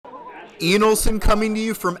Ian Olsen coming to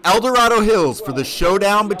you from El Dorado Hills for the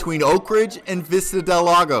showdown between Oak Ridge and Vista del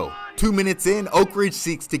Lago. 2 minutes in, Oak Ridge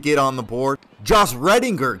seeks to get on the board. Josh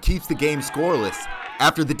Redinger keeps the game scoreless.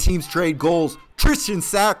 After the teams trade goals, Tristan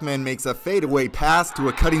Sackman makes a fadeaway pass to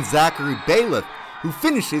a cutting Zachary Bailiff, who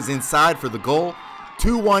finishes inside for the goal.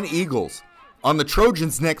 2-1 Eagles. On the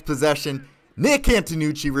Trojans' next possession, Nick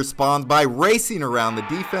Antonucci responds by racing around the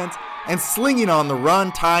defense and slinging on the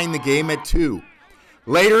run, tying the game at 2.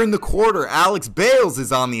 Later in the quarter, Alex Bales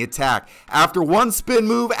is on the attack. After one spin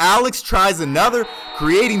move, Alex tries another,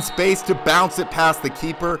 creating space to bounce it past the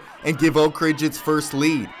keeper and give Oak Ridge its first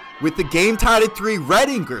lead. With the game tied at 3,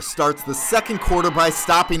 Redinger starts the second quarter by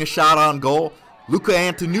stopping a shot on goal. Luca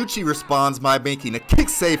Antonucci responds by making a kick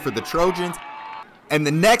save for the Trojans. And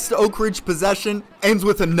the next Oak Ridge possession ends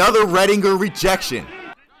with another Redinger rejection.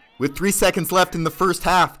 With 3 seconds left in the first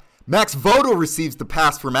half, Max Voto receives the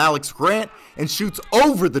pass from Alex Grant and shoots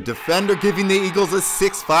over the defender, giving the Eagles a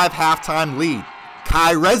 6-5 halftime lead.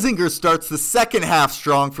 Kai Resinger starts the second half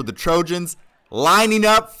strong for the Trojans, lining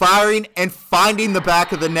up, firing, and finding the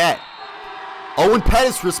back of the net. Owen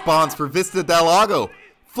Pettis responds for Vista del Lago,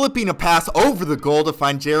 flipping a pass over the goal to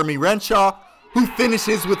find Jeremy Renshaw, who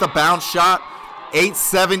finishes with a bounce shot.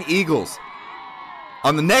 8-7 Eagles.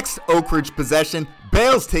 On the next Oak Ridge possession,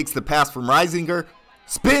 Bales takes the pass from Risinger,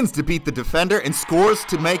 spins to beat the defender, and scores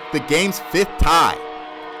to make the game's 5th tie.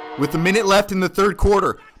 With a minute left in the third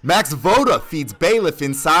quarter, Max Voda feeds Bailiff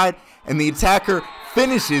inside, and the attacker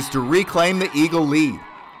finishes to reclaim the Eagle lead.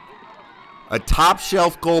 A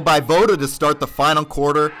top-shelf goal by Voda to start the final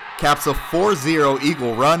quarter caps a 4-0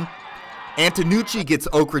 Eagle run. Antonucci gets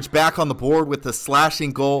Oak Ridge back on the board with a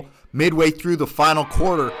slashing goal midway through the final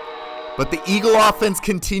quarter, but the Eagle offense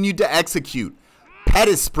continued to execute.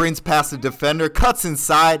 Pettis sprints past the defender, cuts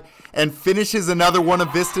inside, and finishes another one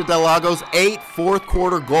of Vista del Lago's 8 fourth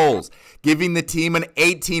quarter goals, giving the team an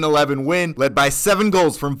 18-11 win, led by 7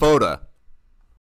 goals from Voda.